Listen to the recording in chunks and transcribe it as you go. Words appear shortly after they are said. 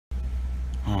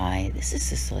this is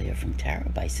Cecilia from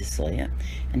Tarot by Cecilia,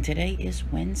 and today is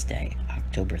Wednesday,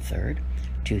 October 3rd,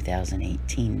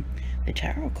 2018. The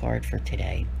tarot card for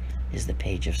today is the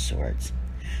Page of Swords.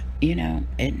 You know,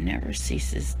 it never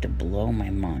ceases to blow my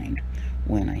mind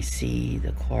when I see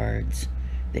the cards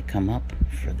that come up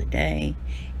for the day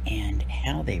and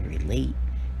how they relate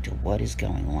to what is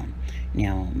going on.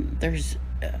 Now, there's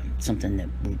something that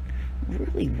we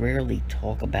really rarely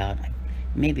talk about. I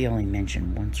maybe only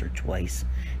mention once or twice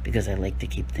because I like to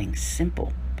keep things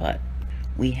simple. But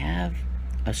we have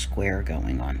a square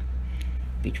going on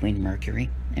between Mercury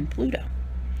and Pluto.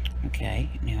 Okay,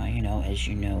 now, as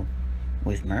you know,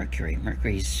 with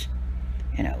Mercury's,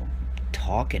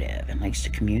 talkative and likes to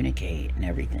communicate and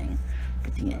everything.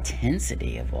 But the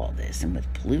intensity of all this, and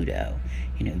with Pluto,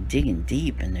 digging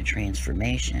deep in the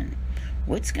transformation,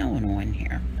 what's going on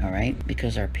here, all right?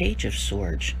 Because our Page of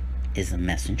Swords is a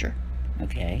messenger,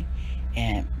 okay?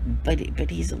 But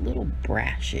he's a little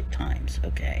brash at times,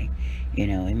 okay? He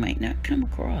might not come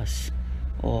across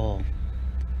all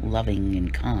loving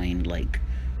and kind like,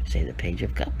 say, the Page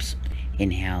of Cups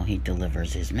in how he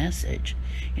delivers his message.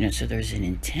 So there's an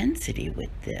intensity with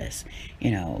this.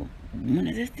 One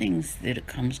of the things that it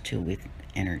comes to with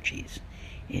energies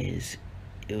is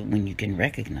when you can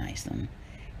recognize them,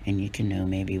 and you can know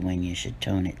maybe when you should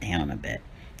tone it down a bit,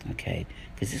 okay?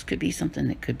 Because this could be something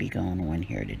that could be going on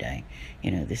here today.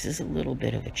 This is a little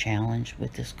bit of a challenge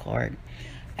with this card,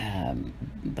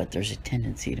 but there's a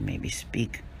tendency to maybe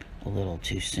speak a little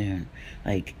too soon.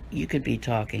 Like, you could be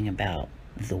talking about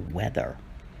the weather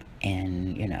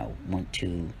and, want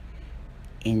to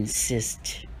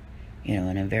insist,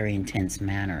 in a very intense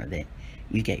manner that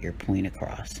you get your point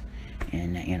across,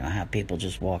 and, have people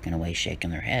just walking away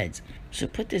shaking their heads. So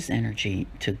put this energy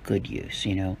to good use,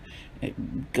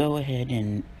 go ahead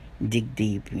and dig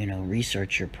deep,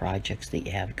 research your projects that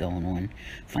you have going on,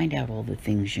 find out all the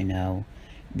things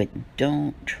but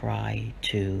don't try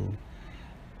to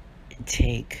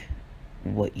take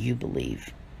what you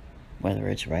believe, whether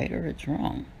it's right or it's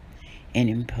wrong, and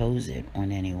impose it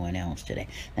on anyone else today.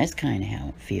 That's kind of how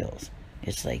it feels.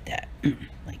 It's like that,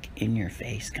 like in your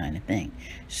face kind of thing.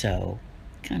 So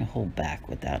kind of hold back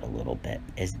with that a little bit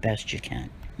as best you can.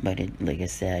 But it, like I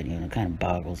said, kind of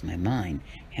boggles my mind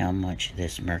how much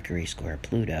this Mercury square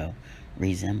Pluto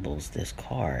resembles this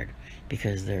card,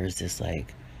 because there's this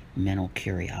like mental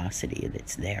curiosity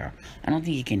that's there. I don't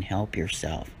think you can help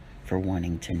yourself for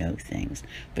wanting to know things,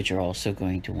 but you're also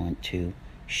going to want to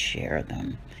share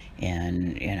them.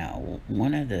 And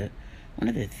one of the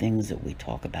things that we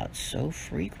talk about so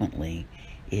frequently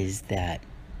is that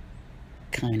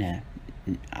kind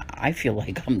of, I feel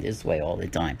like I'm this way all the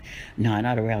time. No,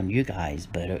 not around you guys,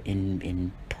 but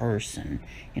in person,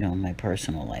 in my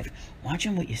personal life.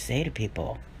 Watching what you say to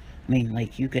people. I mean,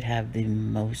 like, you could have the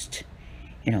most,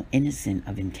 innocent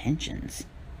of intentions,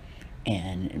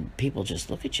 and people just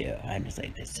look at you and it's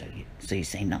like, so you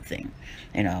say nothing.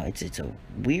 It's a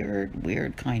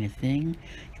weird kind of thing.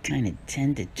 You kind of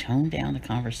tend to tone down the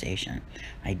conversation.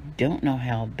 I don't know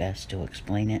how best to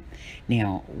explain it.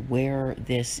 Now, where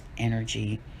this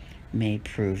energy may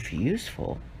prove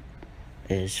useful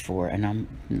is for, and I'm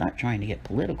not trying to get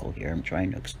political here, I'm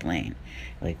trying to explain,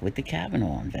 like with the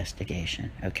Kavanaugh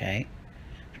investigation, okay?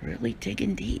 Really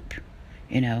digging deep,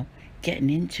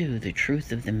 getting into the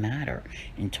truth of the matter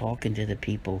and talking to the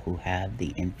people who have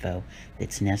the info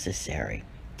that's necessary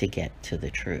to get to the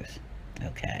truth,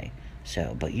 okay?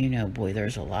 So, but boy,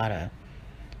 there's a lot of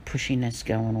pushiness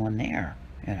going on there,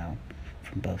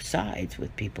 from both sides,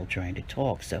 with people trying to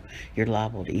talk. So you're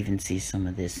liable to even see some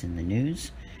of this in the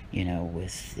news,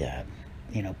 with,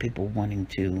 people wanting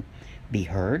to be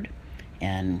heard.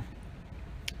 And,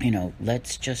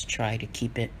 let's just try to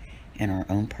keep it in our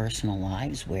own personal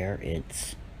lives where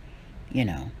it's,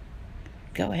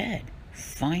 go ahead,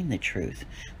 find the truth,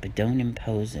 but don't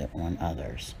impose it on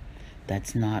others.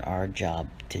 That's not our job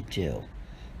to do.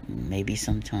 Maybe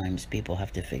sometimes people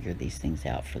have to figure these things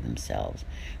out for themselves,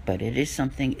 but it is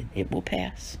something, it will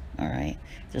pass, all right?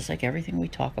 Just like everything we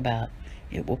talk about,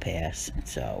 it will pass.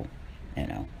 So,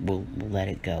 we'll let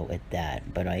it go at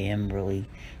that. But I am really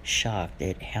shocked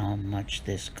at how much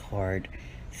this card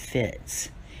fits.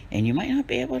 And you might not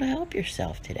be able to help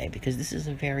yourself today, because this is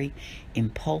a very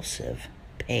impulsive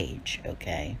page,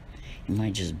 okay? You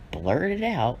might just blurt it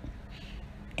out,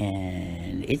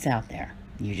 and it's out there.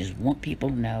 You just want people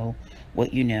to know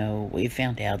what you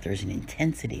found out. There's an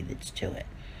intensity that's to it,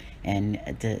 and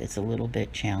it's a little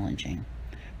bit challenging.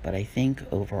 But I think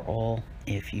overall,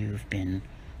 if you've been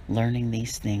learning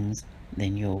these things,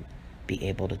 then you'll be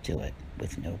able to do it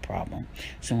with no problem.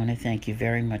 So I want to thank you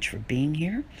very much for being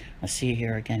here. I'll see you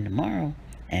here again tomorrow,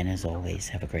 And as always,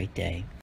 have a great day.